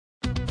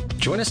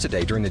Join us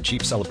today during the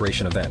Jeep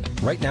Celebration event.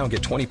 Right now,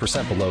 get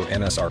 20% below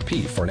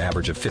MSRP for an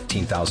average of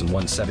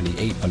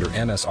 $15,178 under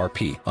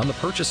MSRP on the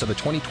purchase of a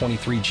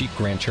 2023 Jeep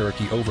Grand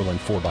Cherokee Overland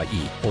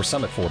 4xE or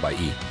Summit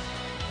 4xE.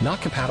 Not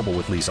compatible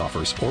with lease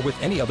offers or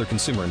with any other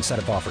consumer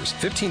incentive offers.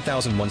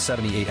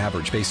 $15,178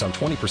 average based on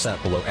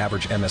 20% below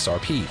average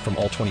MSRP from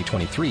all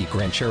 2023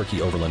 Grand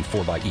Cherokee Overland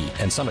 4xE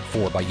and Summit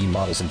 4xE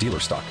models in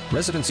dealer stock.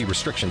 Residency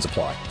restrictions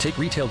apply. Take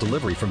retail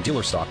delivery from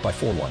dealer stock by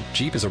 4/1.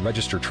 Jeep is a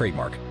registered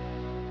trademark.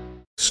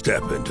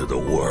 Step into the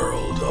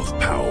world of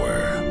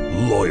power,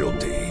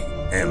 loyalty,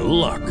 and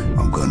luck.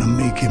 I'm gonna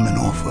make him an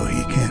offer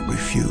he can't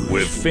refuse.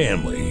 With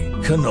family,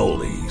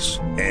 cannolis,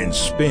 and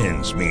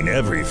spins mean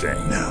everything.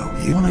 Now,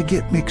 you wanna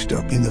get mixed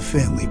up in the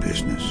family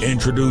business.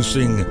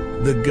 Introducing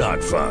The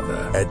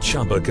Godfather at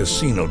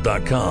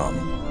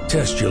ChumbaCasino.com.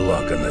 Test your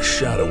luck in the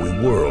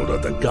shadowy world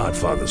of The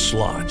Godfather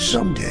slot.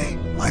 Someday,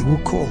 I will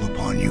call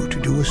upon you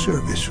to do a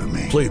service for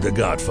me. Play The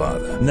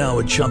Godfather, now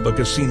at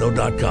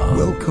ChumbaCasino.com.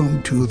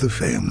 Welcome to the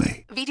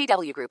family.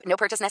 VGW Group. No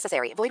purchase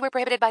necessary. Void where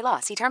prohibited by law.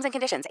 See terms and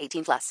conditions.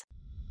 18+.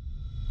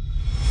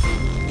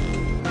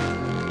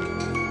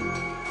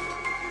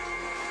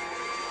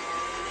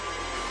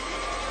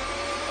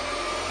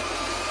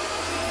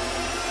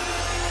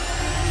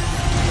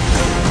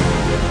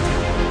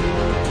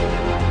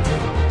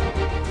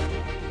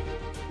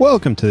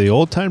 Welcome to the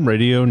Old Time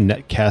Radio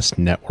Netcast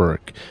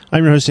Network.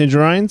 I'm your host,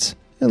 Andrew Rines,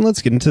 and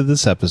let's get into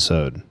this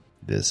episode.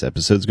 This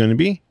episode is going to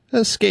be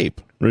Escape.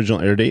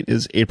 Original air date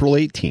is April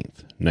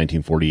 18th,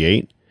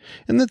 1948,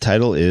 and the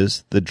title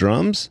is The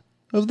Drums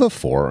of the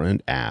Fore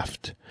and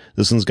Aft.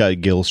 This one's got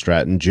Gil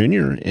Stratton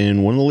Jr.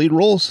 in one of the lead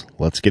roles.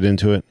 Let's get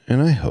into it,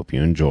 and I hope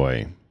you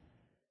enjoy.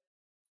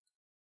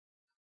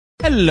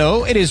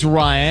 Hello, it is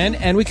Ryan,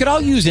 and we could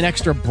all use an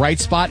extra bright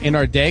spot in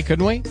our day,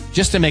 couldn't we?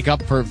 Just to make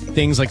up for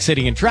things like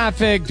sitting in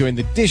traffic, doing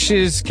the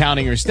dishes,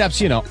 counting your steps,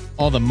 you know,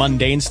 all the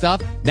mundane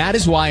stuff. That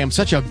is why I'm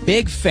such a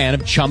big fan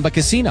of Chumba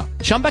Casino.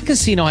 Chumba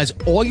Casino has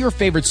all your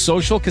favorite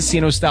social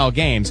casino-style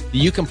games that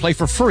you can play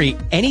for free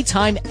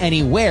anytime,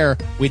 anywhere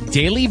with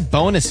daily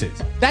bonuses.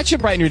 That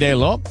should brighten your day a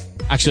little.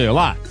 Actually, a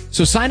lot.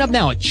 So sign up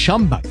now at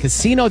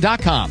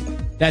ChumbaCasino.com.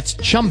 That's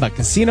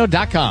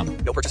ChumbaCasino.com.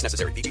 No purchase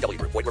necessary. VGW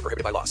Group. Void where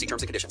prohibited by law. See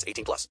terms and conditions.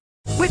 18+.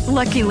 With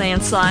Lucky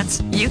Land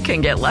Slots, you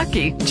can get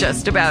lucky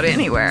just about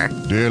anywhere.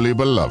 Dearly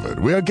beloved,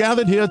 we are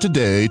gathered here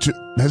today to...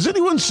 Has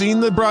anyone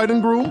seen the bride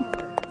and groom?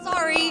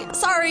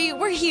 Sorry,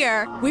 we're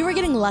here. We were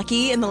getting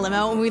lucky in the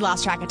limo and we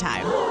lost track of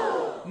time.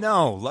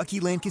 No, Lucky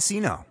Land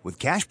Casino. With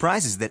cash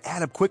prizes that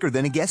add up quicker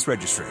than a guest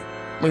registry.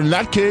 In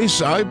that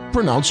case, I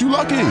pronounce you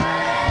lucky.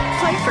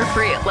 Play for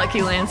free at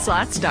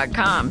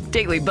LuckyLandSlots.com.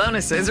 Daily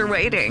bonuses are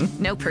waiting.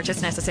 No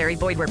purchase necessary.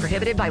 Void where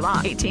prohibited by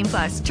law.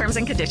 18+. Terms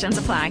and conditions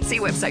apply. See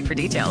website for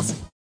details.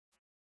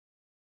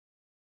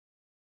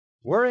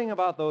 Worrying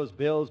about those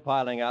bills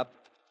piling up?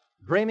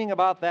 Dreaming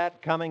about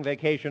that coming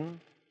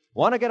vacation?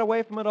 Want to get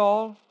away from it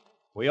all?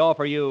 We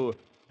offer you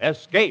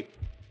Escape.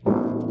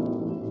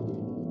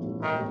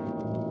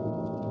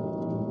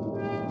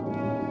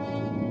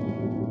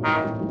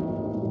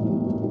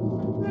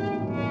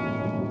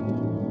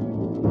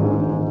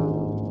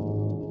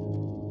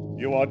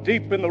 You are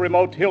deep in the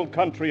remote hill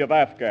country of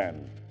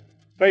Afghan,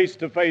 face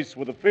to face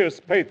with the fierce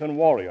Pathan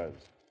warriors,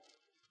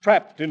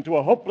 trapped into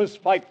a hopeless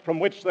fight from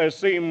which there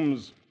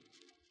seems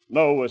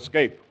no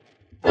escape.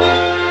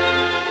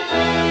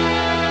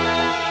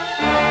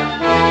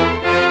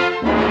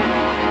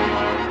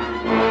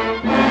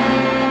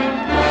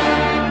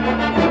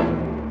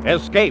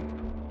 Escape,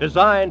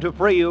 designed to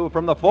free you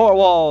from the four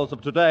walls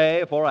of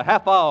today for a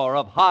half hour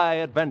of high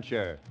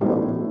adventure.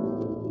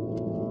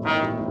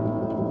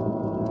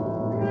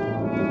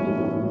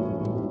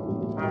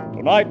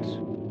 Tonight,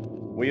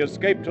 we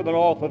escape to the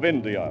north of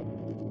India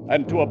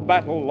and to a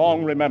battle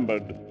long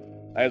remembered,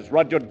 as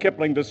Rudyard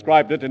Kipling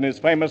described it in his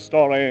famous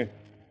story,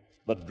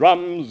 The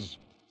Drums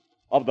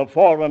of the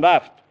Fore and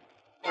Aft.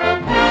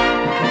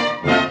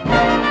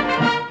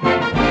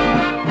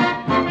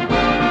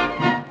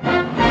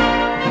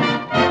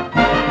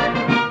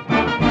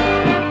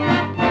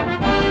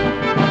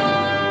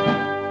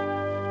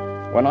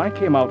 When I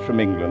came out from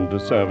England to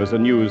serve as a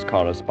news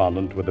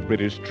correspondent with the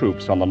British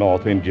troops on the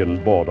North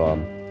Indian border,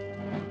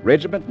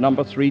 Regiment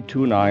number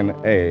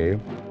 329A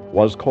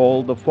was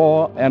called the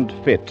Fore and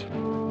Fit,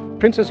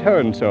 Princess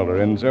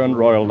Hohenzollern's own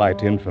Royal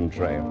Light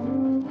Infantry.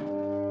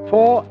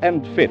 Fore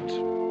and Fit,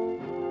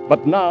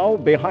 but now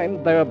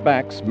behind their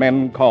backs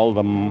men call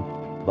them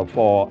the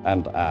Fore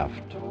and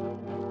Aft.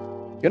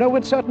 You know,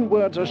 when certain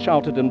words are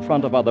shouted in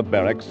front of other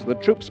barracks, the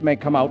troops may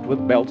come out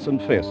with belts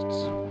and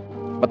fists.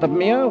 But the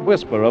mere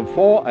whisper of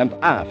Fore and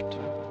Aft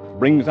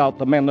brings out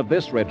the men of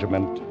this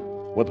regiment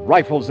with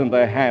rifles in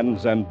their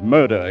hands and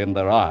murder in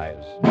their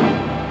eyes.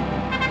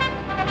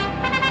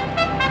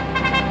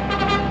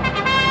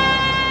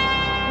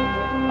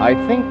 I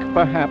think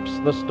perhaps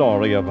the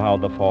story of how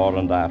the Fore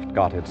and Aft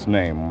got its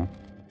name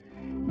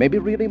may be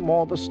really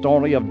more the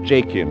story of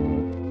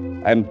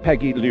Jakin and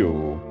Peggy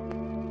Liu,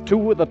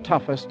 two of the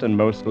toughest and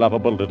most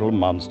lovable little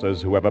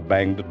monsters who ever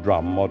banged a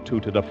drum or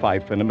tooted a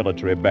fife in a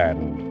military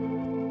band.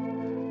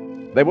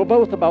 They were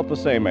both about the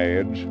same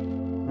age,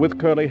 with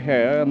curly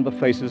hair and the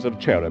faces of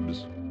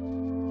cherubs.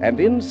 And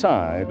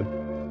inside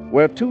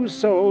were two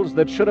souls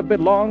that should have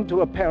belonged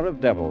to a pair of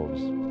devils.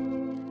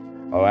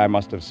 Oh, I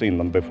must have seen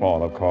them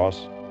before, of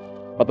course.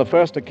 But the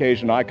first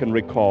occasion I can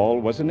recall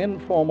was an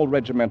informal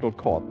regimental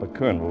court the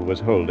colonel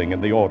was holding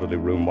in the orderly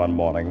room one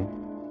morning.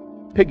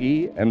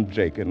 Piggy and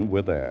Jakin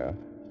were there,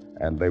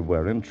 and they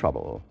were in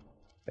trouble,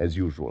 as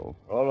usual.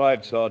 All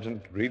right,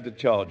 Sergeant. Read the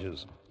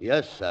charges.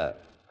 Yes, sir.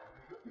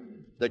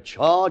 The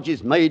charge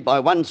is made by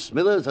one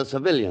Smithers, a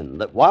civilian,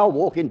 that while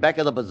walking back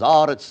of the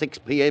bazaar at 6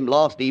 p.m.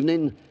 last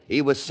evening,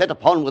 he was set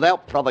upon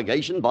without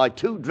provocation by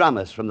two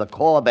drummers from the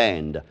corps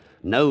band,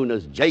 known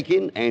as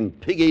Jakin and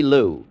Piggy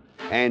Lou,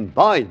 and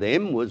by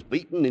them was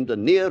beaten into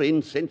near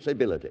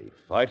insensibility.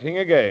 Fighting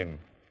again.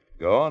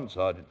 Go on,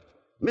 Sergeant.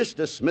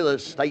 Mr.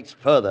 Smithers states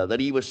further that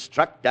he was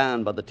struck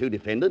down by the two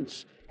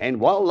defendants, and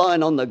while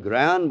lying on the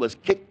ground was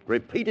kicked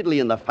repeatedly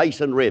in the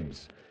face and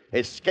ribs,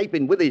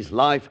 escaping with his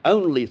life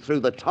only through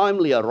the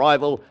timely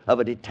arrival of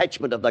a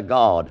detachment of the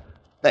guard.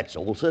 That's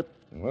all, sir.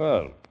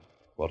 Well,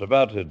 what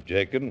about it,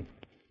 Jakin?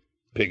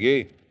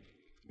 Piggy,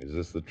 is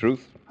this the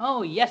truth?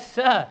 Oh, yes,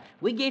 sir.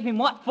 We gave him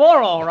what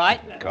for, all right.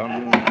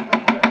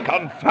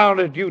 Confound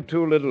it, you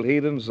two little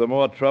heathens are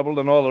more trouble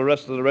than all the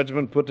rest of the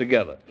regiment put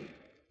together.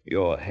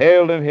 You're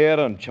hailed in here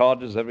on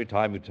charges every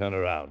time you turn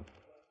around.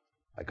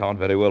 I can't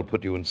very well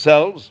put you in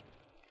cells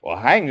or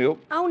hang you.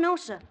 Oh, no,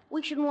 sir.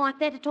 We shouldn't like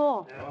that at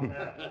all.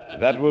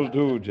 That will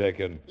do,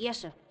 Jakin. Yes,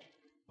 sir.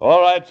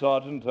 All right,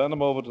 Sergeant, turn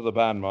them over to the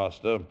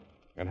bandmaster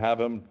and have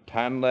him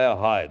tan their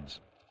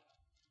hides.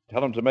 Tell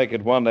them to make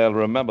it one they'll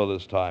remember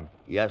this time.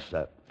 Yes,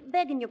 sir.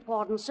 Begging your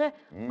pardon, sir,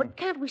 but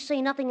can't we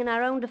say nothing in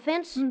our own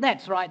defense?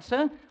 That's right,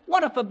 sir.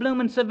 What if a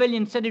bloomin'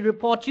 civilian said he'd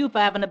report you for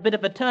having a bit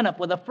of a turn-up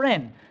with a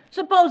friend?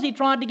 Suppose he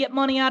tried to get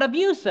money out of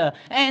you, sir,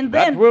 and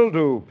then... That will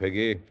do,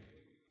 Piggy.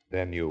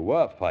 Then you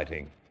were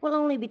fighting. Well,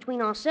 only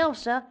between ourselves,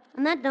 sir,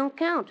 and that don't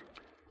count.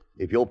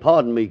 If you'll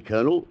pardon me,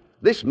 Colonel,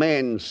 this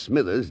man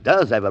Smithers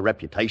does have a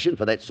reputation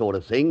for that sort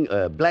of thing,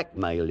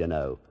 blackmail, you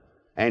know.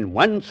 And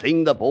one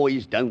thing the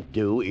boys don't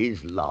do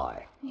is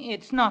lie.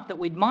 It's not that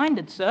we'd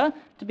minded, sir,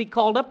 to be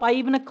called up by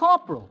even a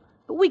corporal.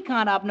 But we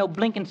can't have no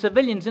blinking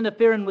civilians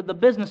interfering with the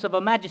business of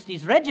Her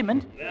Majesty's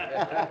regiment.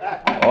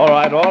 All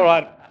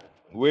right.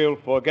 We'll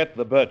forget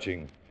the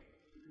birching.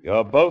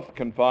 You're both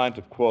confined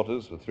to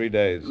quarters for 3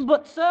 days.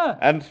 But, sir...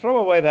 And throw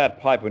away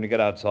that pipe when you get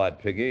outside,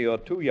 Piggy. You're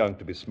too young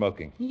to be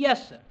smoking.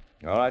 Yes, sir.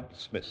 All right,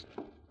 dismissed.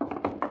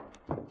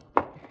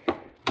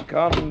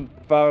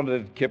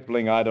 Confounded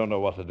Kipling, I don't know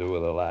what to do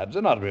with the lads.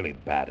 They're not really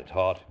bad at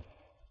heart.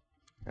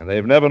 And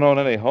they've never known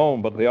any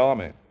home but the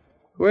army.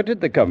 Where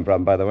did they come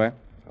from, by the way?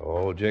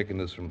 Oh, Jakin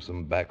is from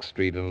some back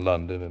street in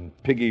London,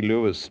 and Piggy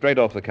Lou is straight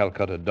off the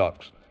Calcutta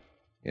docks.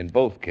 In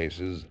both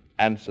cases,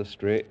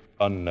 ancestry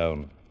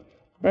unknown.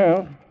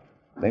 Well,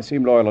 they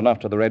seem loyal enough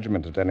to the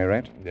regiment at any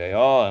rate. They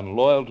are, and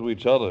loyal to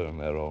each other in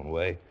their own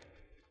way.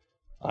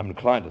 I'm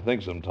inclined to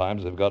think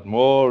sometimes they've got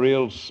more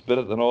real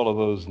spirit than all of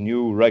those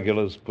new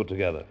regulars put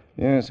together.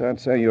 Yes, I'd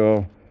say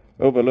you're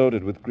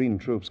overloaded with green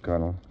troops,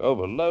 Colonel.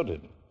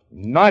 Overloaded?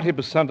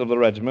 90% of the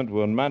regiment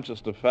were in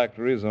Manchester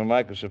factories and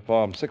Lancashire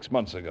farms 6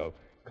 months ago.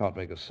 Can't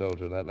make a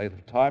soldier that length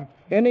of time.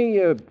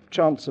 Any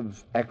chance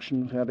of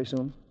action fairly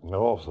soon?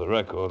 Off the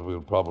record,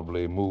 we'll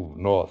probably move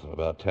north in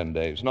about 10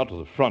 days. Not to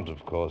the front,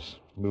 of course.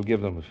 We'll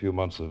give them a few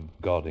months of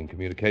guarding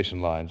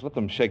communication lines. Let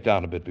them shake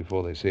down a bit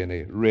before they see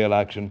any real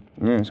action.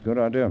 Yes, good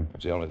idea.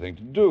 It's the only thing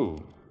to do.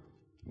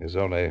 There's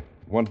only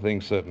one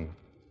thing certain.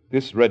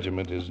 This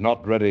regiment is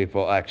not ready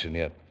for action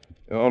yet.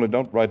 Only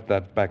don't write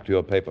that back to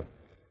your paper.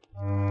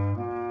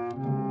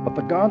 But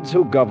the gods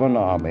who govern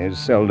armies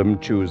seldom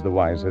choose the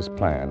wisest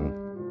plan.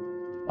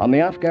 On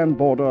the Afghan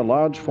border, a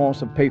large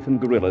force of Pathan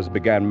guerrillas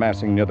began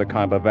massing near the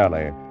Khyber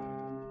Valley,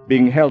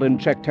 being held in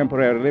check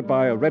temporarily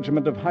by a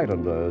regiment of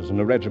Highlanders and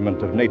a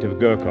regiment of native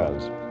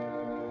Gurkhas.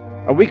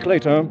 A week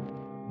later,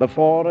 the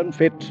Fore and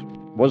Fit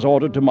was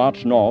ordered to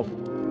march north,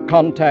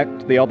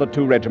 contact the other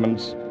two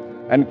regiments,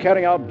 and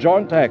carry out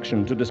joint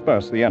action to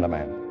disperse the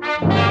enemy.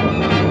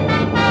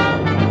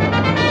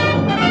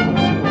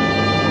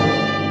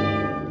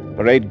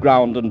 Parade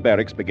ground and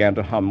barracks began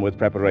to hum with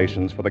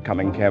preparations for the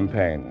coming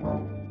campaign.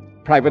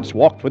 Privates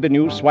walked with a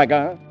new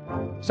swagger,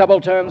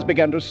 subalterns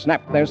began to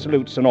snap their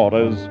salutes and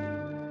orders,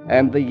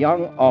 and the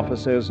young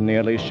officers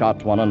nearly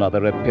shot one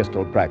another at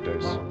pistol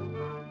practice.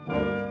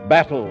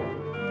 Battle,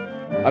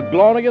 a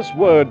glorious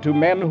word to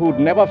men who'd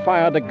never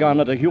fired a gun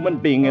at a human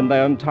being in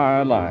their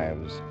entire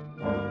lives.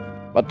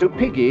 But to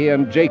Piggy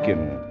and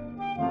Jakin,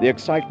 the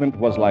excitement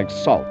was like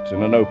salt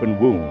in an open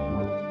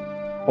wound,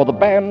 for the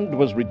band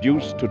was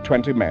reduced to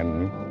 20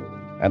 men,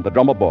 and the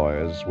drummer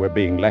boys were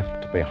being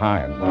left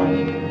behind.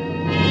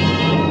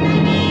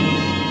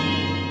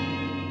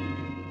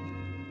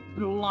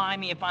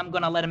 Blimey, if I'm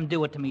going to let him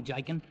do it to me,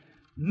 Jakin.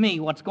 Me,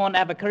 what's going to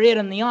have a career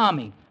in the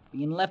army,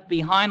 being left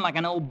behind like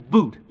an old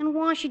boot. And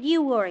why should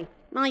you worry?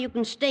 Now you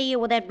can stay here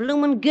with that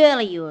bloomin' girl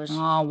of yours.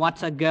 Oh,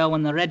 what's a girl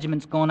when the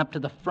regiment's going up to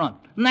the front?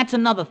 And that's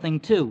another thing,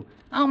 too.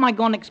 How am I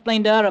going to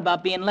explain to her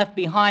about being left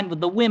behind with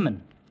the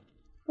women?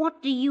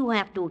 What do you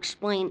have to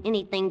explain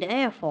anything to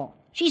her for?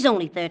 She's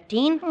only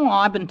 13. Oh,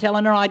 I've been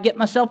telling her I'd get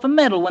myself a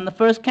medal when the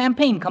first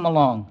campaign come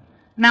along.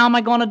 Now am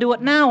I going to do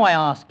it now, I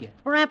ask you?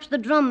 Perhaps the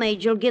drum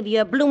major'll give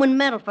you a bloomin'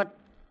 medal for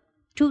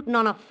tootin'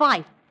 on a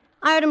fife.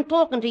 I heard him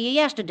talking to you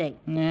yesterday.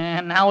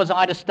 And how was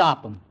I to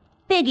stop him?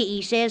 Piggy,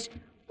 he says,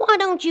 why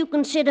don't you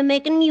consider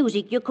making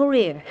music your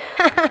career?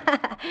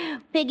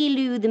 Piggy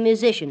Lou, the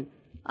musician,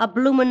 a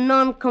bloomin'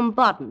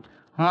 non-combatant.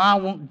 I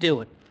won't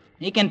do it.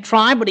 He can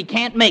try, but he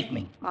can't make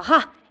me.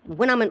 Aha!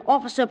 When I'm an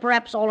officer,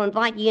 perhaps I'll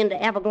invite you in to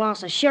have a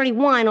glass of sherry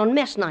wine on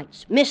mess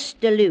nights,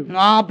 Mr. Lou.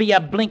 I'll be a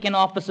blinking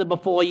officer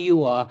before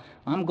you are.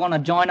 I'm going to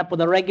join up with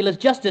the regulars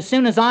just as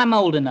soon as I'm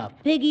old enough.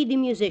 Piggy the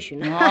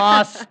musician.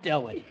 Oh,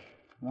 stow it.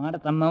 Right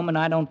at the moment,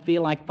 I don't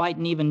feel like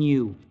fighting even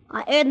you.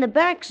 I heard in the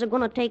barracks they're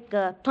going to take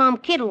Tom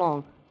Kidd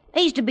along.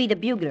 He used to be the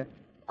bugler.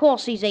 Of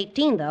course, he's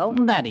 18, though.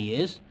 That he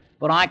is.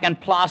 But I can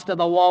plaster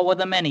the wall with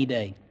him any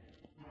day.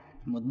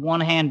 With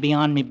one hand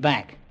behind me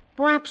back.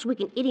 Perhaps we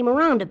can hit him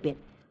around a bit.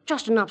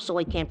 Just enough so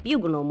he can't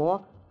bugle no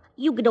more.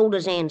 You get hold of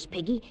his hands,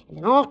 Piggy, and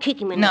then I'll kick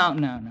him in No.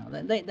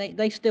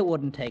 They still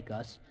wouldn't take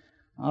us.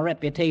 Our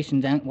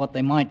reputations ain't what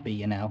they might be,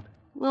 you know.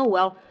 Oh,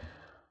 well.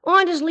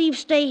 I'd just leave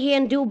stay here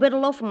and do a bit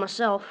of loafing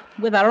myself.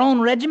 With our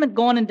own regiment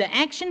going into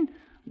action?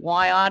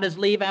 Why, I'd just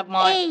leave have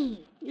my... Hey,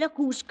 look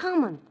who's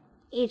coming.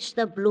 It's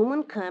the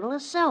bloomin' colonel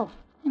herself.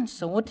 And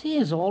so it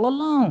is, all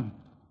alone.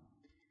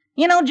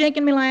 You know,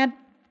 Jenkins, me lad,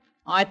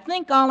 I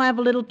think I'll have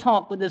a little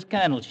talk with this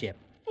colonelship.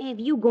 Have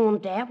you gone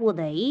daft with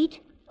the eat?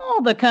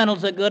 Oh, the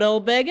colonel's a good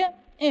old beggar.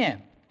 Here,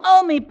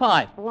 hold me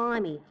pipe.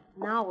 Blimey,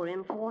 now we're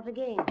in for it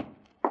again.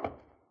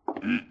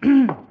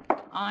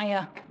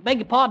 I beg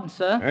your pardon,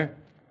 sir. Eh?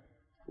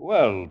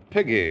 Well,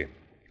 Piggy,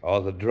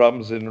 are the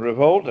drums in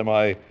revolt? Am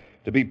I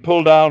to be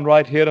pulled down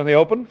right here in the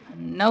open?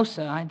 No,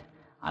 sir.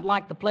 I'd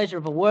like the pleasure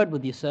of a word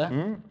with you,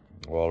 sir.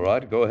 All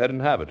right, go ahead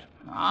and have it.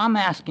 I'm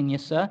asking you,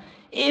 sir.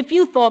 If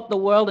you thought the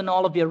world and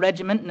all of your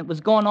regiment and it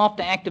was going off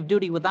to active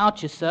duty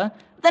without you, sir,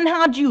 then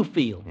how'd you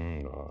feel?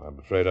 I'm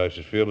afraid I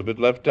should feel a bit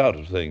left out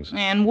of things.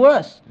 And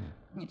worse.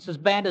 It's as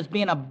bad as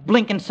being a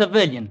blinking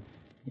civilian,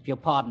 if you'll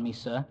pardon me,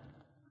 sir.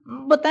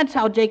 But that's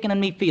how Jakin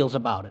and me feels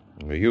about it.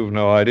 You've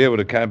no idea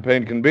what a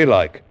campaign can be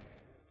like.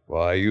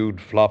 Why,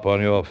 you'd flop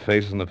on your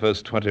face in the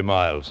first 20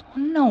 miles.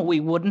 No, we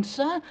wouldn't,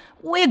 sir.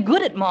 We're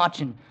good at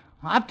marching.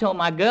 I've told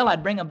my girl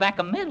I'd bring her back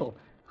a medal.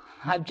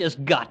 I've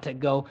just got to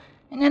go.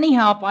 And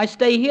anyhow, if I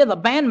stay here, the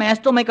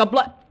bandmaster'll make a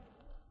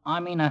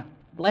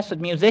blessed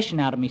musician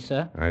out of me,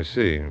 sir. I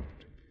see.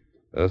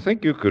 I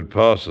think you could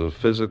pass a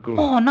physical...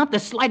 Oh, not the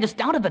slightest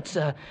doubt of it,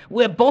 sir.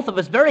 We're both of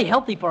us very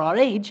healthy for our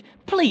age.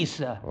 Please,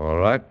 sir. All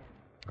right.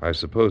 I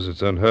suppose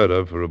it's unheard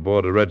of for a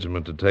border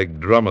regiment to take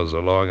drummers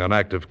along on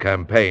active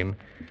campaign.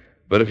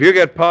 But if you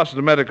get past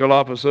the medical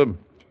officer,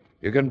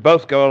 you can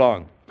both go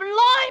along.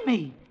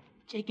 Blimey!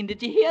 Jakin,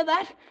 did you hear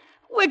that?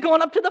 We're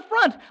going up to the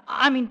front.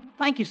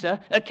 Thank you, sir.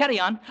 Carry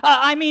on.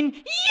 Yahoo!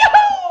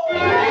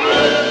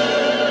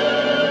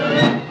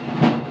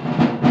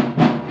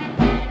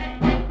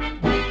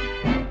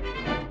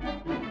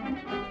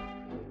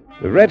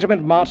 The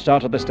regiment marched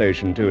out of the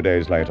station 2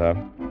 days later,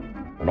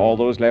 and all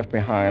those left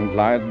behind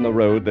lined the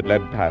road that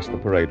led past the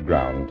parade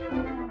ground.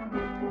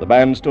 The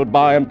band stood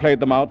by and played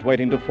them out,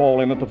 waiting to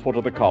fall in at the foot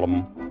of the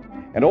column.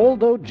 And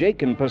although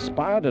Jakin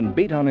perspired and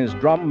beat on his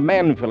drum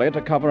manfully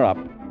to cover up,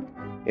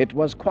 it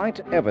was quite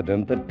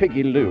evident that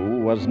Piggy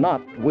Lou was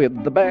not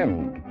with the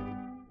band.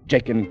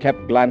 Jakin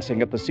kept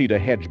glancing at the cedar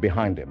hedge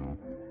behind him,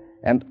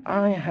 and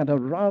I had a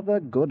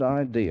rather good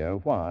idea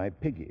why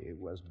Piggy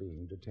was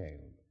being detained.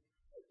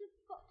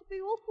 You've got to be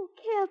awful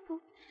careful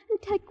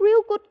and take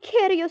real good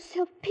care of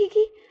yourself,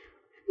 Piggy.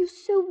 You're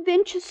so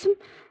venturesome.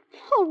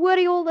 I'll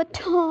worry all the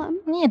time.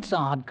 It's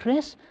odd,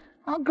 Chris.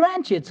 I'll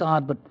grant you it's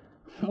odd, but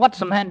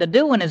what's a man to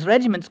do when his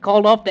regiment's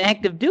called off to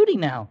active duty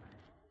now?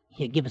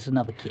 Here, give us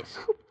another kiss.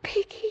 Oh,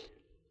 Piggy.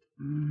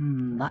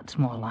 That's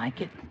more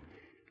like it.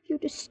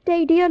 You'd have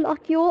stayed here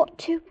like you ought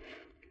to.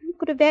 You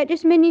could have had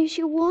as many as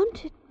you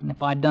wanted. And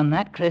if I'd done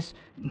that, Chris,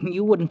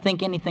 you wouldn't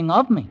think anything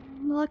of me.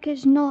 Like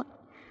as not.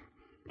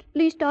 But at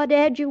least I'd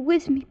had you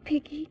with me,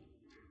 Piggy.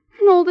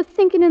 And all the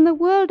thinking in the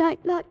world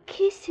ain't like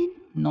kissing.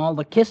 And all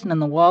the kissing in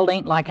the world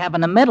ain't like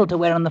having a medal to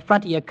wear on the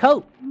front of your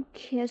coat. Who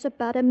cares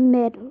about a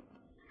medal?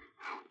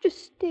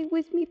 Just stay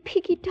with me,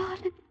 Piggy,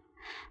 darling.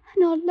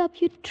 And I'll love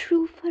you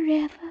true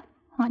forever.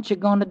 Aren't you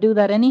going to do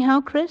that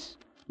anyhow, Chris?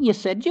 You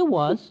said you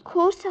was. Of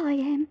course I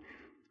am.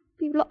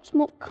 Be lots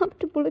more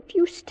comfortable if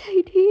you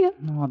stayed here.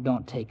 Oh,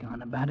 don't take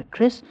on about it,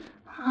 Chris.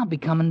 I'll be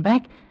coming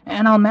back,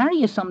 and I'll marry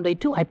you someday,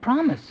 too, I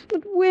promise.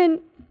 But when?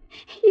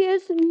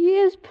 Years and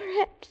years,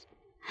 perhaps.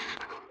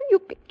 You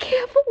be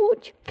careful,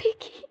 won't you,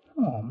 Piggy?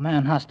 Oh, a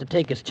man has to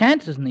take his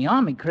chances in the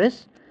army,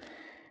 Chris.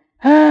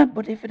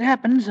 But if it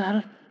happens,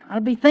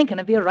 I'll be thinking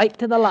of you right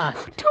to the last.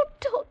 Oh,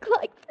 don't talk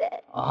like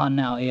that. Oh,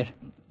 now, here,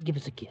 give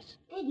us a kiss.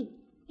 Piggy,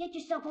 get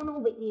yourself on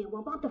over here. We're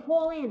about to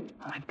fall in.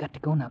 I've got to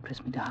go now,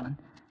 Chris, my darling.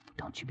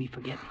 Don't you be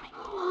forgetting me.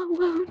 Oh, I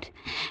won't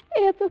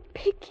ever,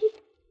 Piggy.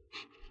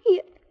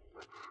 Here,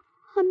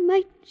 I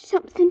made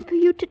something for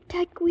you to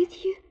take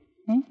with you.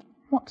 Eh?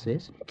 What's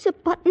this? It's a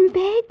button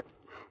bag.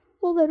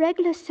 All the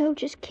regular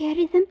soldiers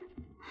carry them.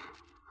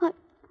 I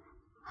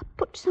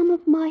put some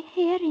of my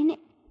hair in it.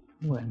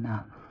 Well,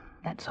 now,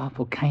 that's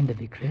awful kind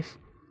of you, Chris.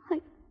 I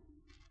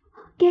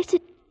guess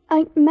it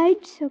ain't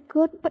made so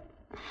good, but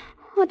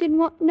I didn't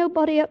want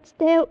nobody else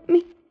to help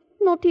me.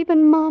 Not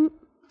even Mum.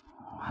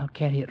 Oh, I'll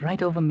carry it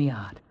right over me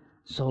heart,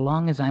 so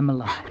long as I'm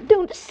alive.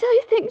 Don't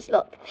say things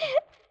like that.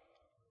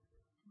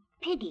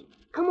 Piggy,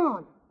 come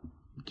on.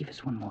 Give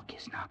us one more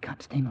kiss now.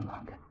 Can't stay no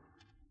longer.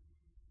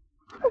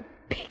 Oh,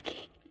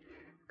 Piggy.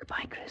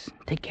 Goodbye, Chris.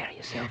 Take care of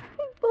yourself.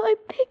 Bye,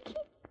 Piggy.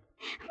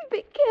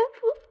 Be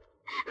careful.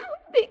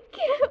 Be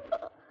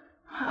careful.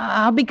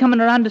 I'll be coming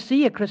around to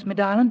see you, Chris, my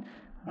darling,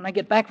 when I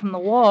get back from the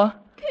war.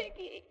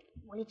 Piggy.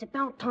 Well, it's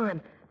about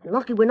time.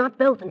 Lucky we're not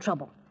both in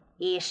trouble.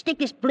 Here, stick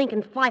this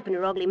blinking fife in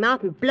your ugly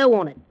mouth and blow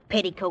on it,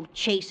 petticoat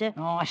chaser.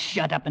 Oh,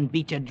 shut up and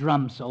beat your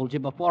drum, soldier,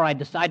 before I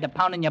decide to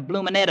pound in your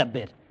bloomin' head a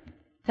bit.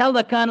 Tell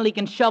the colonel he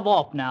can shove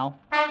off now.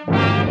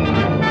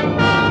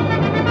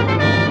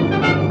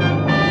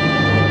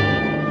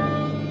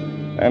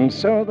 And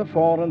so the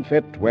Fore and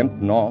Fit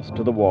went north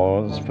to the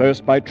wars,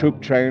 first by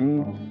troop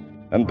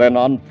train, and then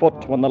on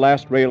foot when the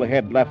last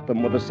railhead left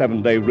them with a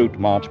 7-day route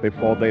march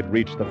before they'd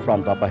reach the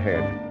front up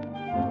ahead.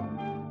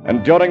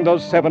 And during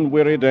those 7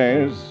 weary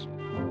days,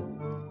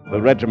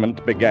 the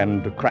regiment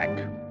began to crack.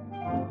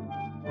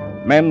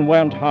 Men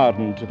weren't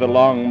hardened to the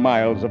long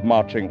miles of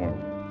marching,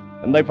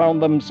 and they found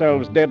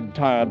themselves dead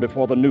tired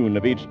before the noon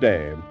of each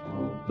day.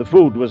 The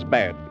food was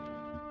bad,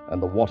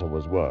 and the water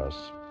was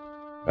worse.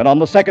 And on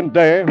the 2nd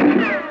day,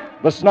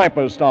 the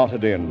snipers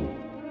started in.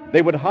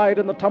 They would hide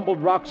in the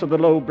tumbled rocks of the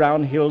low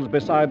brown hills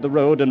beside the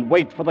road and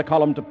wait for the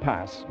column to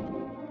pass.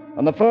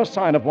 And the first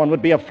sign of one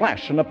would be a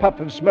flash and a puff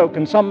of smoke,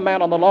 and some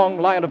man on the long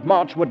line of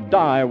march would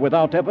die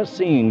without ever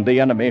seeing the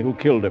enemy who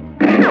killed him.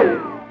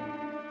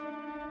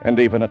 And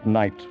even at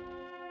night,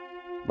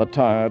 the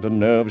tired and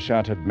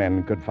nerve-shattered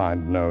men could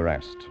find no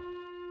rest.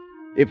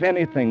 If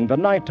anything, the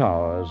night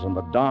hours and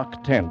the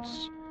dark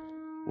tents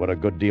were a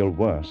good deal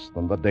worse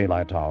than the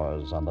daylight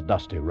hours on the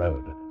dusty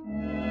road.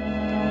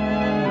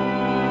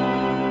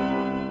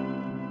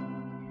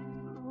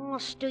 Oh,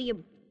 still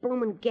you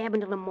bloomin' gab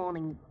until the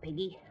morning,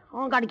 Piggy.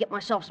 I gotta get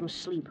myself some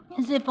sleep.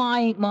 As if I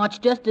ain't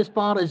marched just as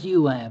far as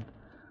you have.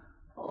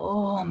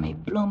 Oh, me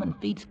bloomin'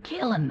 feet's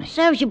killing me.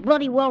 Serves you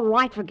bloody well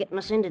right for getting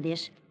us into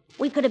this.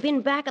 We could have been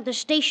back at the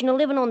station a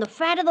living on the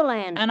fat of the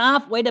land. And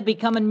halfway to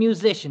becoming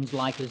musicians,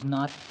 like as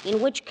not.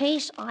 In which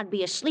case, I'd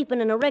be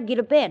a-sleeping in a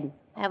regular bed,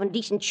 having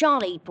decent chaw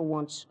to eat for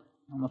once.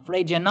 I'm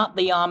afraid you're not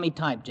the army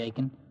type,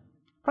 Jakin.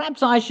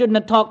 Perhaps I shouldn't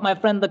have talked my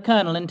friend the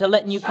colonel into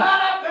letting you come.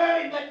 Shut up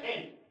there in the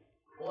tent,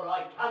 or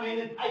I come in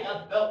and take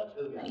a belt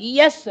to you.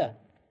 Yes, sir.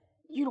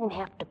 You don't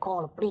have to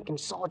call a blinking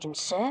sergeant,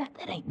 sir.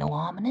 There ain't no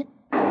harm in it.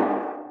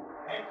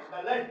 That's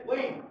the left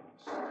wing.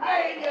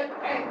 Stay in your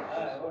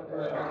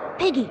tent.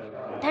 Piggy,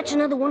 that's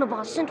another one of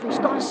our sentries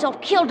got herself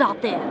killed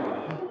out there.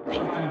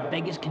 Patron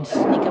beggars can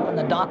sneak up in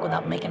the dark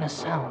without making a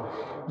sound.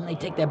 And they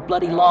take their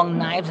bloody long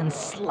knives and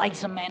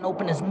slice a man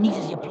open as neat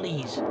as you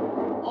please.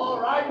 All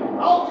right,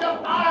 hold your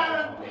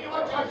fire and see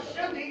what you're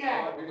shooting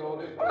at.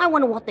 I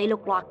wonder what they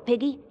look like,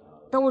 Piggy.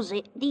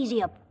 These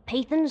here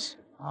Pathans?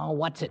 Oh,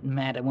 what's it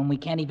matter when we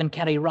can't even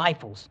carry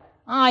rifles?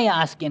 I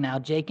ask you now,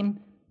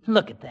 Jakin.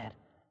 Look at that.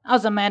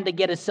 How's a man to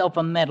get himself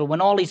a medal when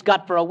all he's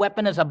got for a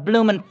weapon is a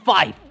bloomin'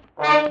 fife?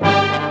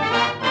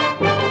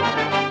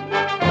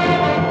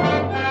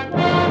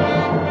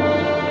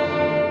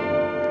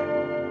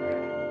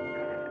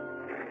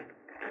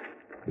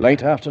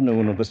 Late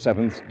afternoon of the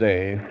 7th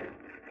day,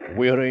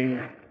 weary,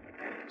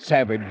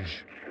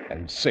 savage,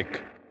 and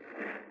sick,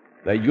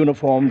 their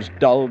uniforms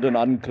dulled and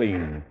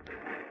unclean,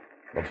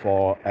 the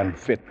Fore and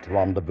Fit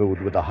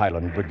rendezvoused with the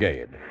Highland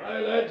Brigade. Hi,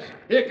 lads.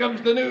 Here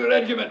comes the new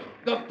regiment,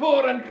 the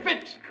Fore and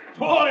Fit.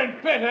 Fore and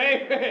Fit,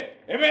 eh?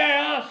 May I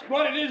ask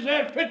what it is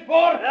they're fit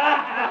for?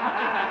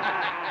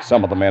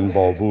 Some of the men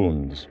bore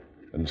wounds,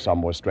 and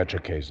some were stretcher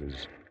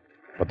cases.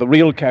 But the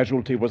real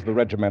casualty was the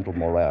regimental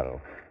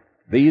morale.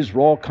 These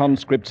raw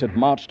conscripts had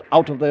marched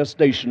out of their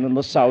station in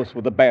the south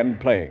with the band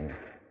playing.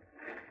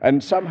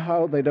 And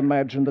somehow they'd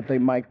imagined that they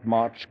might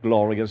march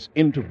glorious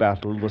into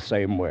battle the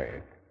same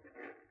way.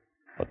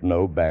 But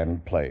no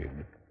band played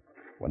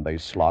when they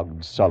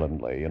slogged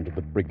sullenly into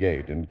the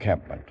brigade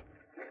encampment.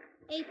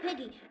 Hey,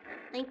 Piggy,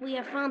 think we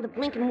have found the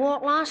blinking war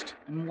at last?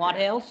 And what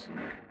else?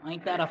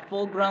 Ain't that a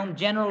full-grown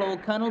general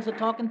old colonel's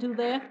a-talking to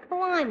there?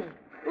 Blimey,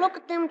 look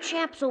at them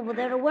chaps over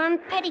there wearing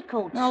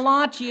petticoats. Now,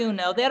 lots you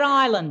know, they're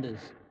islanders.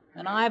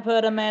 And I've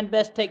heard a man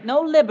best take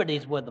no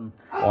liberties with them.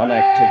 One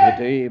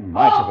activity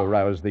might have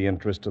aroused the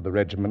interest of the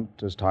regiment,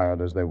 as tired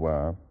as they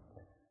were.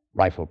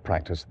 Rifle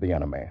practice of the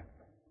enemy.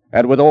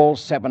 And with all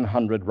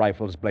 700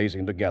 rifles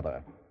blazing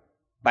together.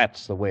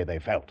 That's the way they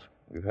felt.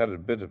 We've had a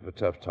bit of a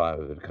tough time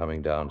of it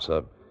coming down,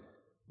 sir.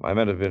 My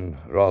men have been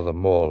rather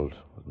mauled,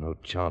 with no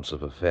chance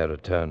of a fair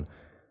return.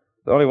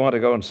 They only want to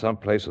go in some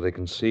place where they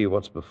can see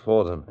what's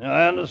before them.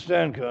 I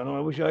understand, Colonel. I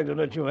wish I could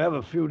let you have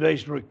a few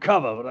days to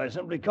recover, but I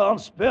simply can't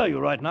spare you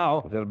right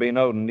now. There'll be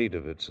no need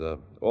of it, sir.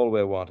 All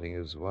we're wanting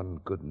is one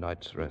good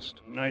night's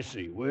rest. I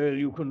see. Well,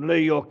 you can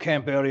lay your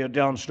camp area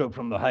downstroke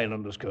from the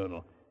Highlanders,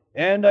 Colonel.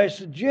 And I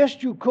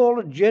suggest you call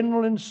a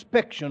general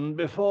inspection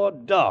before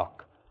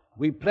dark.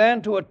 We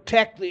plan to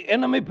attack the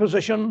enemy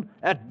position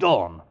at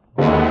dawn.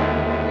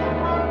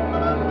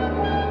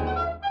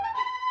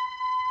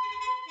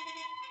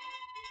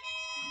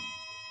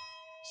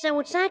 So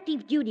it's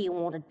active duty you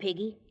wanted,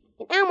 Piggy.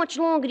 And how much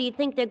longer do you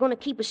think they're going to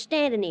keep us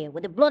standing here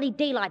with the bloody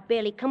daylight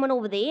barely coming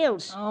over the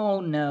hills? Oh,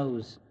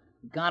 knows.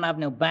 We can't have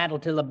no battle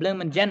till the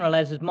bloomin' general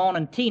has his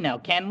morning tea now,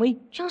 can we?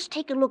 Just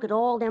take a look at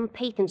all them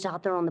Pathans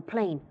out there on the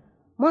plain.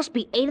 Must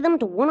be 8 of them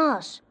to 1 of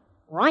us.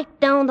 Right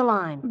down the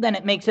line. Then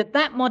it makes it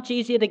that much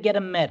easier to get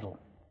a medal.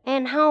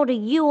 And how do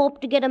you hope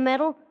to get a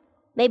medal?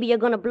 Maybe you're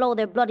going to blow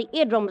their bloody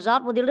eardrums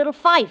out with your little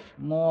fife.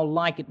 More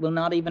like it, we'll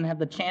not even have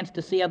the chance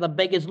to see how the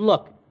beggars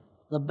look.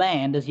 The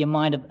band, as you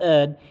might have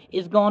heard,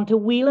 is going to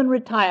wheel and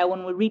retire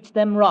when we reach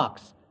them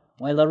rocks,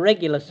 while the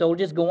regular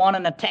soldiers go on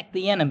and attack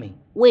the enemy.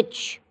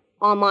 Which,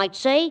 I might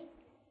say,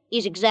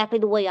 is exactly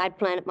the way I'd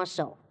plan it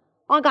myself.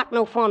 I got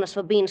no fondness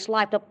for being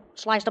sliced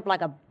up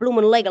like a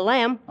bloomin' leg of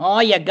lamb.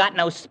 Oh, you got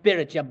no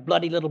spirit, you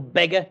bloody little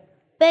beggar.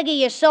 Beggar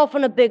yourself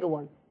and a bigger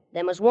one.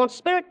 Them as want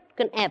spirit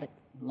can have it.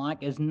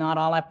 Like as not,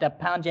 I'll have to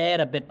pound your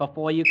head a bit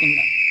before you can...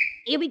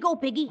 Here we go,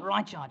 Piggy.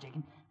 Right, Charge.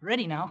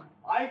 Ready now.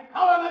 I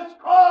call the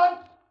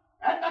squads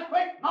and the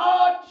quick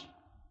march.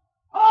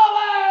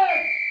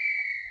 Forward!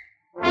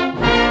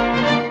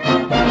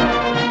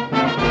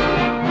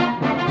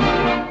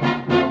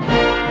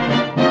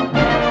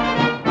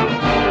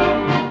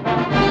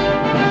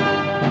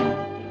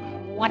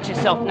 Watch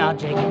yourself now,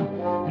 Jacob.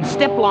 And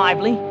step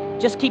lively.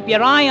 Just keep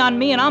your eye on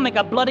me and I'll make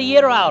a bloody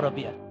ear out of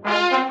you.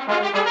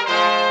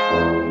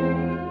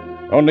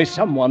 Only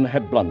someone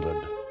had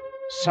blundered.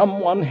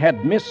 Someone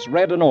had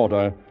misread an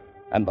order,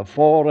 and the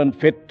Fore and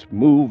Fit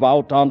move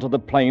out onto the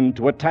plain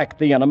to attack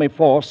the enemy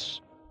force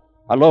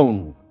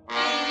alone.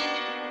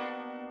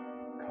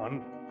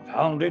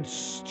 Confounded,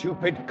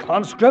 stupid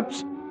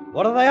conscripts!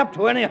 What are they up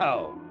to,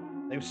 anyhow?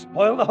 They've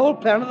spoiled the whole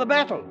plan of the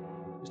battle.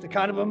 It's the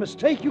kind of a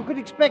mistake you could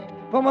expect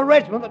from a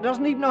regiment that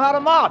doesn't even know how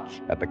to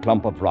march. At the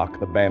clump of rock,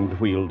 the band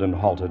wheeled and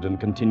halted and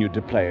continued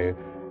to play,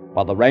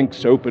 while the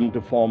ranks opened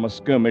to form a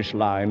skirmish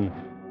line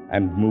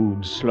and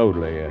moved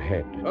slowly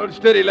ahead. Hold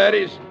steady,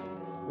 laddies.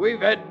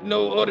 We've had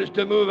no orders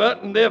to move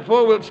out, and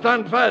therefore we'll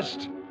stand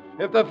fast.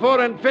 If the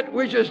Fore and Fit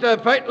wishes to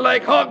fight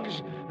like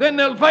hogs, then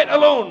they'll fight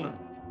alone.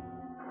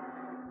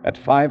 At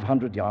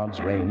 500 yards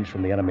range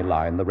from the enemy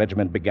line, the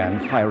regiment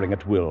began firing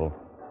at will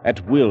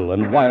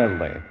and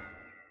wildly.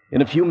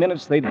 In a few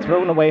minutes, they'd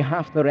thrown away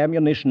half their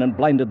ammunition and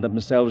blinded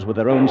themselves with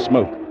their own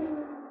smoke.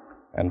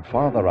 And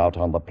farther out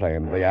on the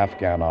plain, the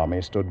Afghan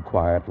army stood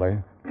quietly,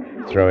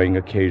 throwing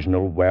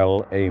occasional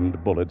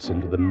well-aimed bullets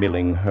into the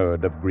milling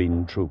herd of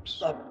green troops.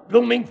 The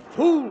blooming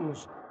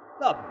fools!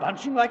 They're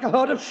bunching like a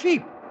herd of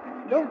sheep.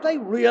 Don't they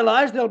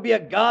realize there'll be a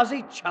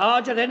Ghazi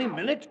charge at any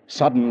minute?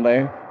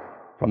 Suddenly,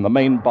 from the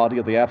main body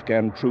of the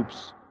Afghan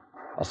troops,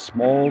 a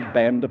small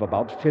band of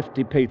about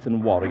 50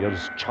 Pathan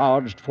warriors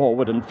charged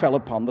forward and fell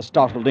upon the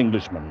startled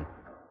Englishmen.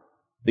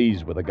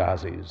 These were the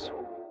Ghazis,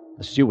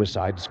 the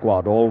suicide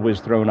squad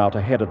always thrown out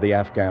ahead of the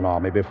Afghan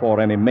army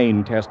before any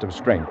main test of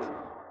strength.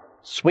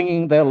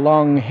 Swinging their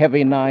long,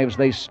 heavy knives,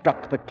 they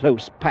struck the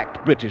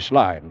close-packed British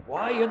line.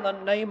 Why in the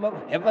name of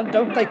heaven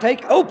don't they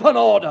take open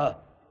order?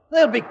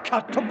 They'll be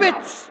cut to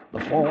bits.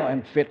 The Fore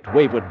and Fit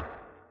wavered,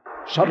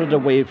 shuddered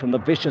away from the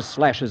vicious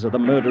slashes of the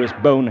murderous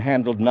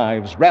bone-handled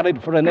knives,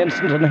 rallied for an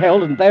instant and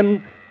held, and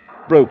then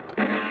broke,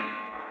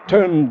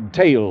 turned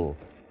tail,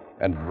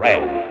 and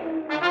ran.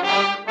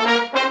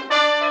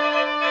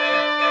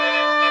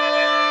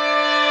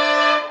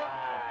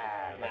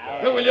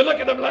 Will you look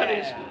at them,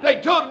 laddies?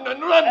 They turn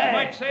and run.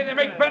 Might say they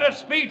make better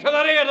speed to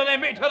the rear than they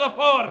make to the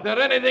fore. They're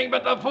anything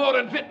but the Fore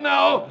and Fit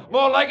now.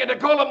 More likely to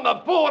call them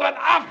the Fore and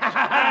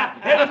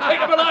Aft. It'll take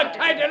them a long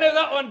time to live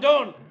that one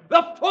down.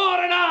 The Fore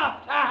and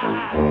Aft.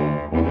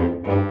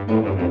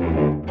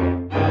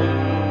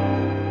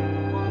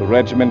 The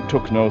regiment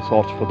took no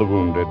thought for the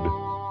wounded,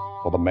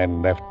 for the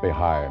men left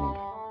behind.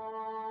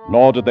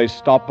 Nor did they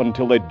stop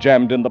until they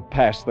jammed in the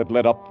pass that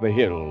led up the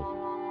hill.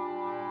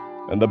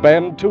 And the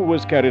band, too,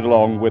 was carried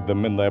along with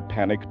them in their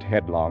panicked,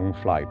 headlong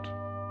flight.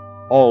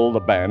 All the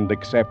band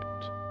except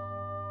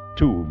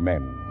 2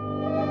 men.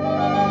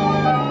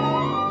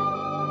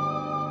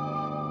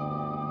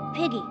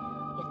 Piggy,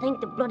 you think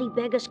the bloody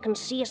beggars can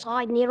see us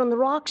hiding here on the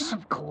rocks?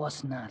 Of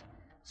course not.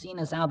 Seeing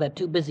as how they're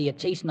too busy at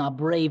chasing our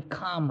brave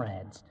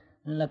comrades.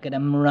 Look at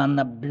them run,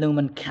 the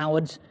bloomin'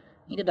 cowards.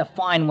 Ain't it a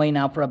fine way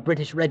now for a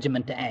British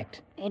regiment to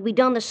act? Had we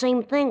done the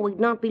same thing, we'd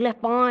not be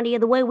left behind here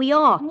the way we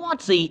are.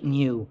 What's eating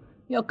you?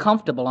 You're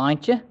comfortable,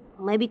 aren't you?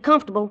 Maybe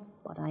comfortable,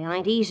 but I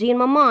ain't easy in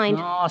my mind.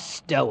 Oh,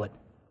 stow it.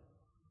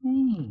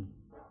 Hey,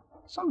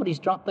 somebody's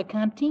dropped the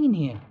canteen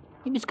here.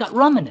 Maybe it's got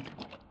rum in it.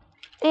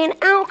 And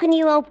how can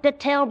you hope to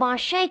tell by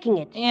shaking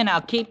it? And now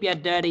keep your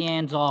dirty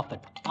hands off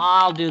it.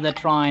 I'll do the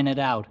trying it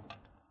out.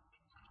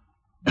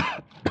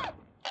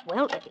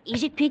 Well,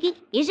 is it, Piggy?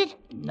 Is it?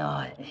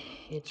 No,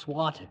 it's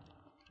water.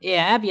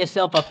 Yeah, have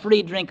yourself a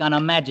free drink on Her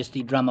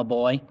Majesty, drummer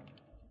boy.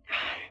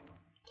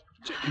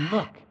 And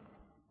look,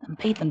 them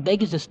Pathan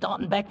beggars are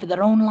starting back for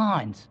their own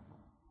lines.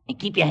 And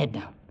keep your head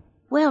down.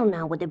 Well,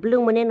 now, with the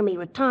bloomin' enemy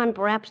return,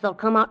 perhaps they'll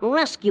come out and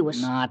rescue us.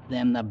 Not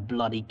them, the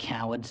bloody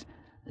cowards.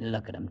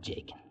 Look at them,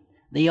 Jake.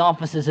 The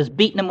officers is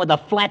beating them with the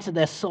flats of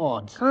their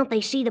swords. Can't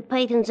they see the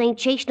Pathans ain't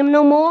chased them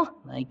no more?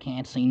 They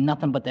can't see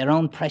nothing but their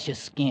own precious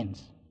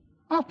skins.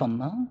 Off 'em,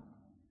 huh?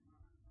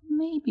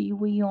 Maybe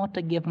we ought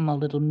to give 'em a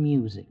little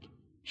music.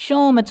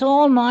 Show 'em it's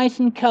all nice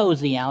and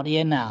cozy out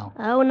here now.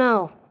 Oh,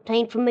 no.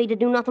 Tain't for me to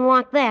do nothing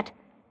like that.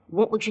 You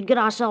want we should get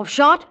ourselves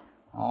shot?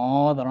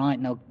 Oh, there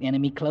ain't no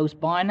enemy close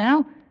by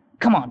now.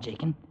 Come on,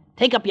 Jakin.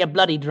 Take up your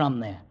bloody drum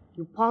there.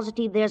 You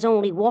positive there's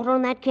only water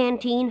in that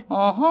canteen?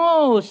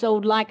 Oh-ho, so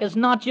like as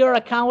not you're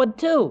a coward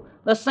too.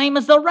 The same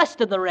as the rest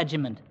of the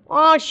regiment.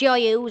 I'll show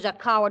you who's a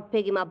coward,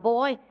 Piggy, my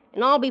boy.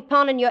 And I'll be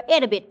pounding your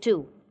head a bit,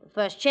 too. The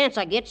first chance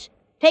I gets.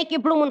 Take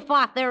your bloomin'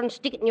 fife there and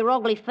stick it in your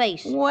ugly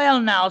face. Well,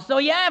 now, so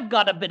you have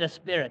got a bit of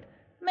spirit.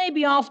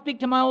 Maybe I'll speak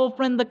to my old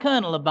friend the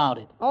Colonel about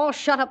it. All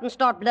shut up and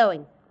start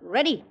blowing.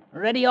 Ready?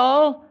 Ready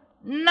all?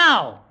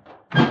 Now!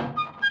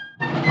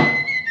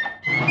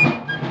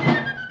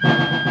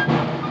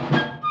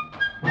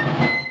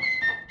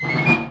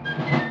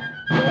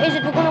 Where is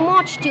it we're gonna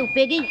march to,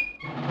 Piggy?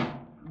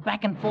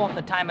 Back and forth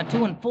a time or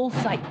two in full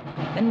sight.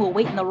 Then we'll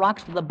wait in the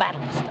rocks for the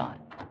battle to start.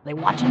 They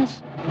watching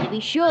us? To be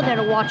sure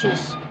they're watching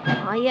us.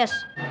 Ah, yes.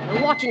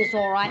 They're watching us,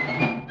 all right.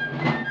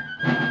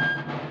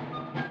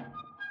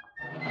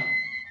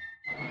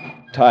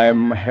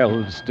 Time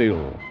held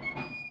still,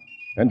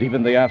 and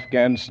even the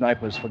Afghan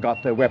snipers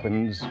forgot their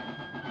weapons,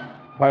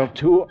 while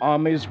two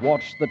armies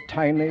watched the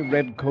tiny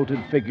red-coated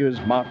figures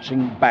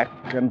marching back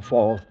and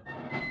forth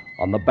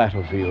on the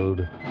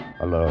battlefield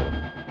alone.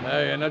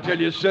 Aye, and I tell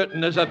you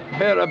certain there's a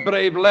pair of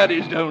brave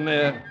laddies down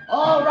there.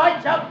 All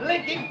right, you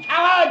blinking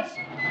cowards!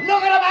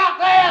 Look at them out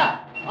there!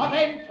 Are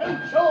them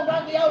two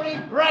children the only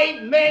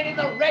brave men in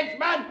the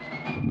regiment?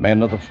 The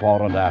men of the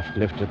fore and aft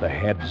lifted their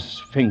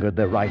heads, fingered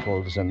their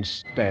rifles, and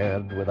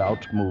stared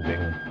without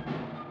moving.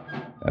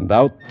 And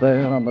out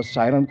there on the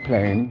silent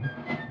plain,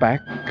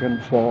 back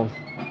and forth,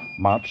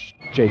 marched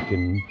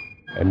Jakin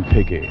and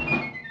Piggy.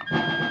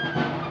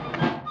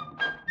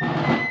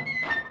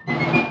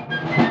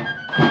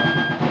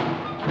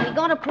 We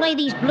gotta play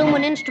these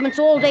bloomin' instruments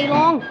all day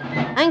long?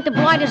 Ain't the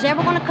blighters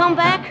ever gonna come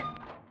back?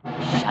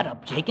 Shut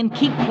up, Jake, and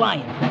keep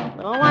playing.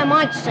 But all I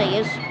might say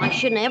is, I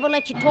shouldn't ever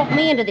let you talk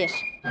me into this.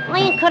 I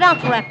ain't cut out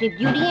for active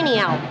duty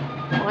anyhow.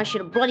 Well, I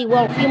should have bloody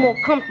well feel more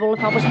comfortable if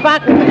I was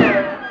back.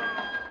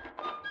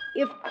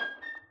 If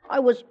I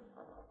was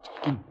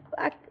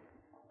back.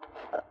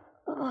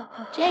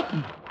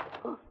 Jakin.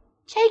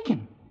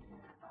 Jakin.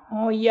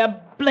 Oh, you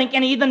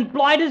blinking heathen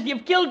blighters,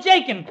 you've killed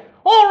Jakin.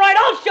 All right,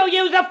 I'll show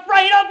you who's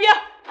afraid of you.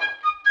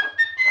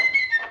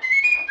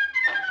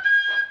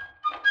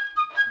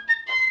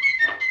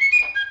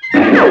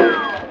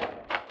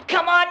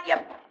 Come on, you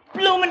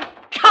bloomin'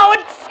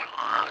 cowards!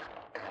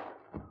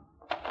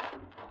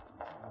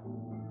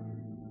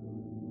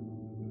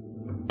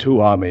 Two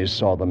armies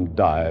saw them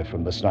die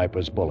from the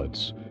snipers'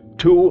 bullets.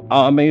 Two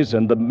armies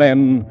and the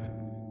men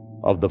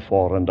of the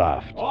fore and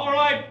aft. All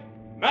right,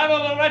 men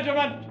of the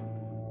regiment.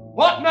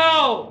 What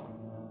now?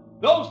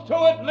 Those two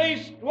at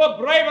least were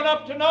brave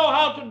enough to know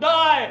how to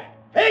die.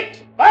 Fix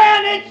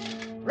bayonets!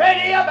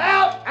 Ready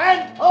about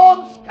and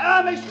form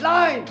skirmish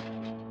line!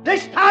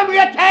 This time we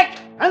attack,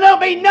 and there'll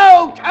be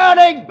no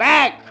turning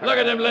back! Look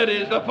at them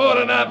ladies, the fore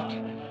and aft.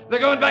 They're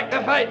going back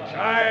to fight.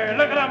 Aye,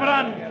 look at them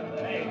run.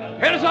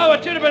 Here's how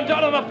it should have been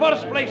done in the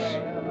first place.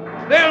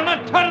 They'll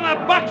not turn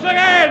their backs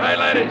again. Aye,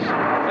 ladies.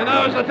 And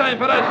now's the time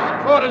for us.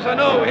 For as I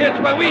know, here's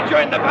where we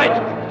join the fight.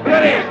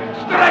 Ready,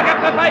 strike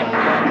up the fight.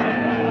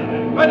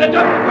 By the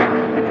jump, quick,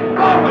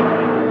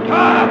 forward,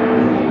 come.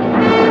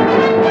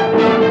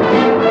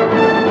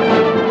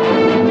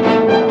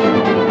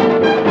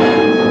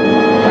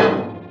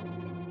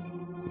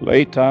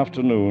 Late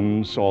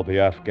afternoon saw the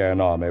Afghan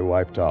army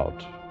wiped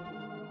out.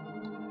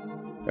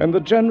 And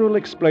the general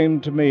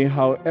explained to me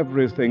how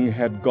everything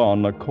had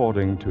gone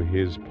according to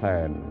his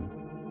plan,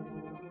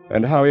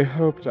 and how he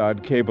hoped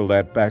I'd cable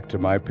that back to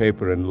my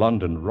paper in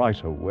London right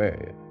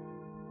away.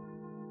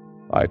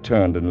 I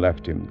turned and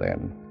left him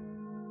then,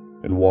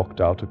 and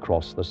walked out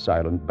across the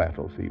silent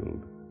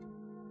battlefield,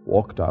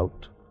 walked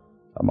out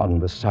among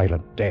the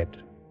silent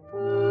dead.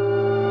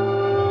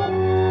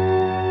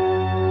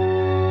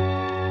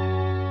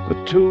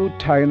 The two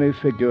tiny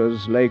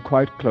figures lay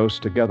quite close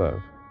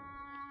together,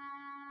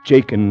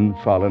 Jakin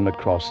fallen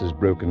across his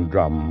broken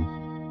drum,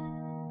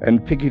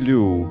 and Piggy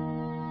Lou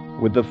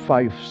with the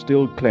fife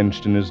still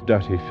clenched in his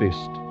dirty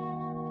fist.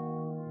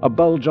 A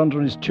bulge under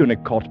his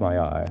tunic caught my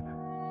eye,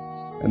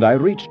 and I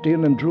reached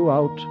in and drew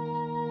out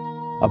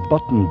a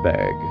button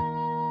bag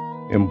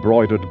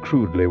embroidered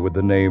crudely with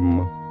the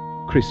name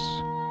Chris.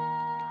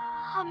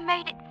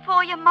 made it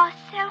for you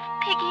myself,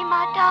 Piggy,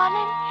 my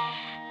darling.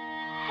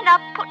 And I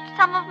put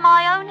some of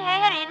my own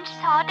hair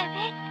inside of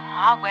it.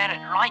 I'll wear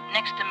it right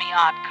next to me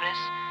heart, Chris,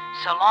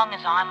 so long as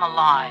I'm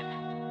alive.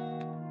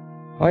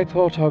 I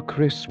thought how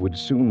Chris would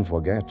soon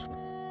forget,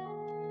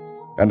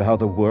 and how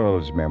the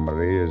world's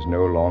memory is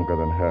no longer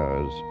than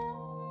hers.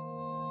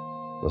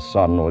 The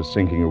sun was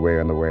sinking away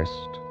in the west.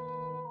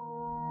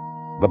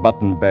 The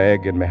button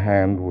bag in my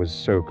hand was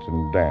soaked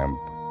and damp.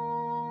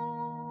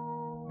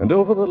 And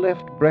over the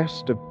left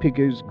breast of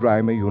Piggy's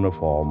grimy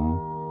uniform,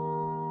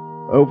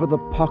 over the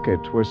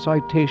pocket where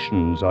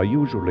citations are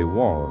usually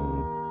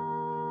worn,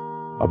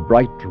 a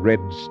bright red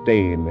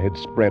stain had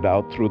spread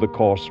out through the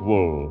coarse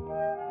wool,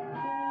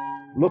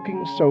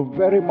 looking so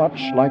very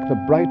much like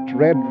the bright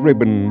red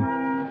ribbon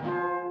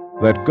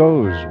that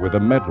goes with a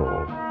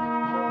medal.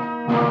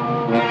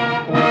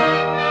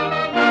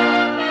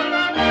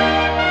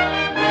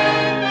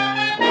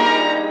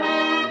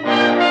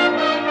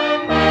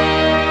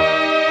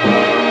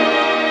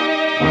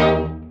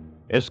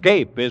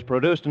 Escape is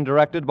produced and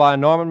directed by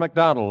Norman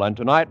MacDonald, and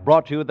tonight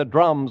brought to you the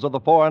drums of the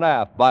Fore and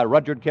Aft by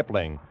Rudyard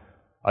Kipling.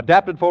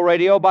 Adapted for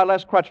radio by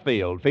Les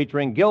Crutchfield,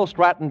 featuring Gil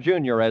Stratton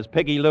Jr. as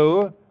Piggy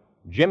Lou,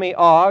 Jimmy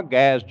Ogg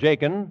as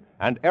Jakin,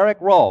 and Eric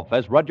Rolfe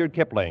as Rudyard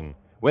Kipling,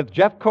 with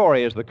Jeff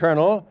Corey as the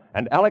Colonel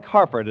and Alec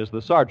Harford as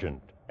the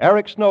Sergeant,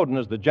 Eric Snowden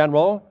as the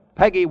General,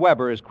 Peggy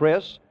Weber as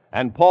Chris,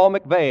 and Paul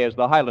McVeigh as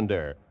the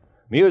Highlander.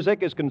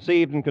 Music is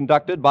conceived and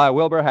conducted by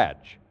Wilbur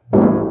Hatch.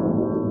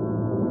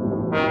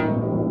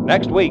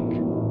 Next week.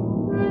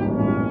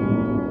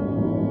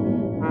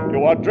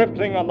 You are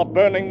drifting on the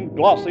burning,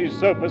 glossy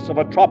surface of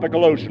a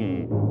tropical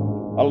ocean,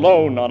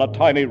 alone on a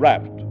tiny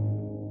raft,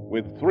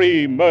 with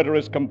 3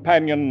 murderous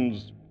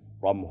companions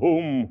from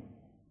whom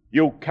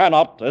you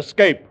cannot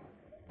escape.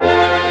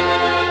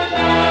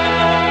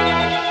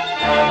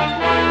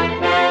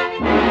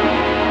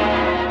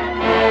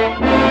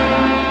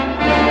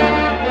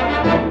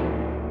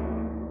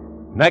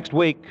 Next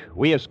week,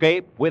 we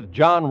escape with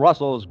John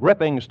Russell's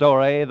gripping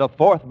story, The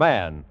Fourth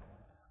Man.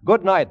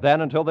 Good night,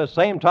 then, until this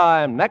same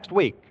time next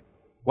week,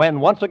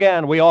 when once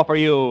again we offer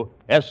you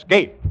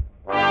Escape.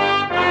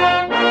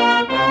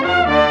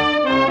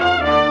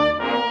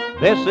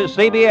 This is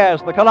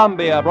CBS, the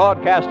Columbia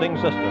Broadcasting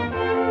System.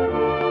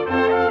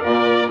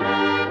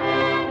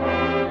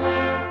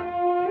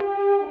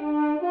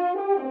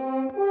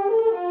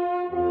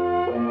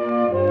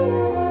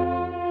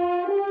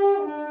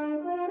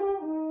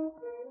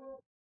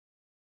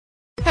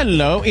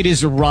 Hello, it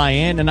is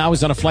Ryan, and I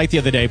was on a flight the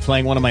other day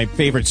playing one of my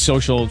favorite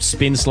social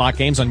spin slot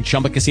games on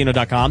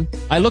ChumbaCasino.com.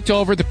 I looked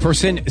over at the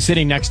person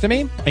sitting next to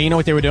me, and you know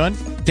what they were doing?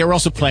 They were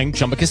also playing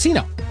Chumba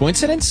Casino.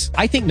 Coincidence?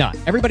 I think not.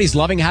 Everybody's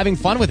loving having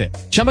fun with it.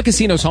 Chumba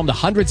Casino is home to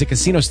hundreds of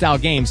casino-style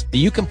games that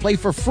you can play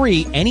for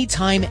free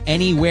anytime,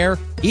 anywhere,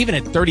 even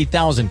at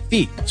 30,000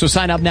 feet. So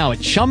sign up now at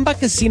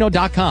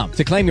ChumbaCasino.com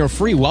to claim your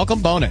free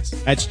welcome bonus.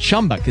 That's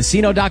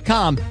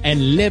ChumbaCasino.com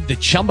and live the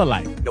Chumba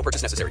life. No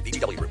purchase necessary.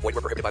 VGW. Void where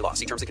prohibited by law.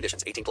 See terms and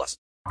conditions. 18+.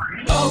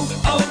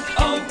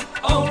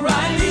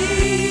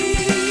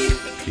 O'Reilly.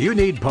 You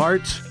need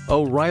parts?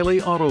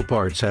 O'Reilly Auto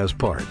Parts has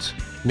parts.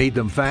 Need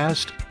them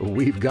fast?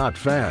 We've got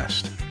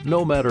fast.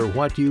 No matter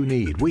what you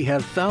need, we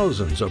have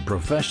thousands of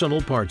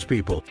professional parts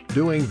people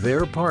doing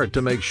their part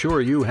to make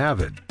sure you have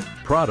it.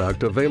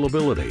 Product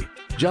availability.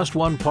 Just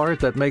one part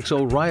that makes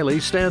O'Reilly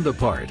stand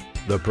apart.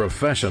 The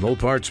professional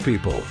parts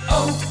people.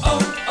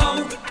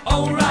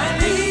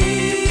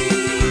 O'Reilly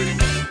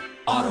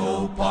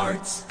Auto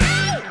Parts.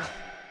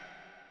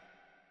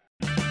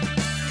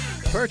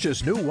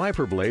 Purchase new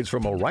wiper blades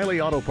from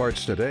O'Reilly Auto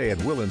Parts today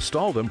and we'll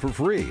install them for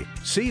free.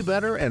 See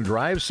better and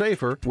drive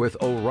safer with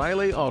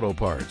O'Reilly Auto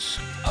Parts.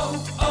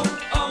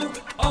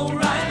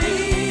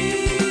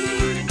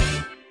 O'Reilly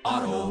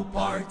Auto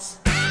Parts.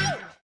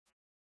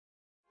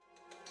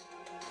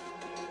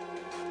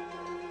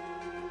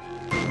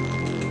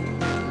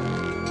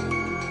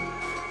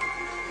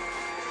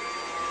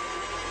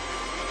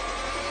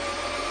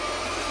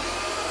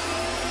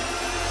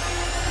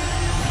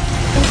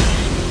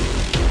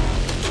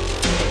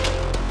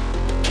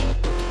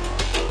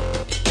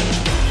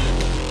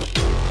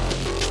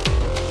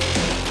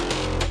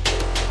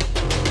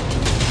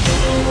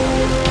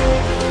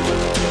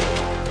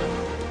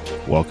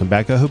 Welcome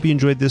back. I hope you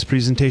enjoyed this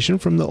presentation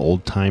from the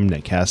Old Time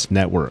Netcast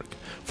Network.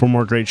 For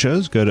more great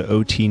shows, go to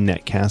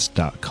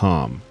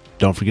otnetcast.com.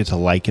 Don't forget to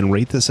like and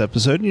rate this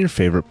episode in your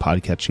favorite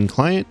podcatching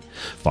client.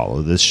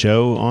 Follow this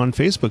show on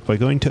Facebook by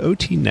going to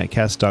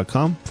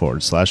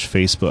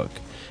otnetcast.com/Facebook.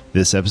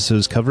 This episode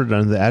is covered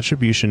under the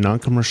Attribution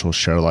Non-Commercial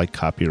Share-alike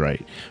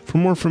copyright. For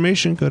more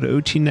information, go to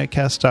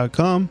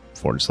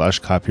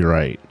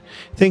otnetcast.com/copyright.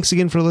 Thanks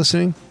again for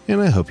listening,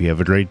 and I hope you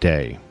have a great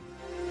day.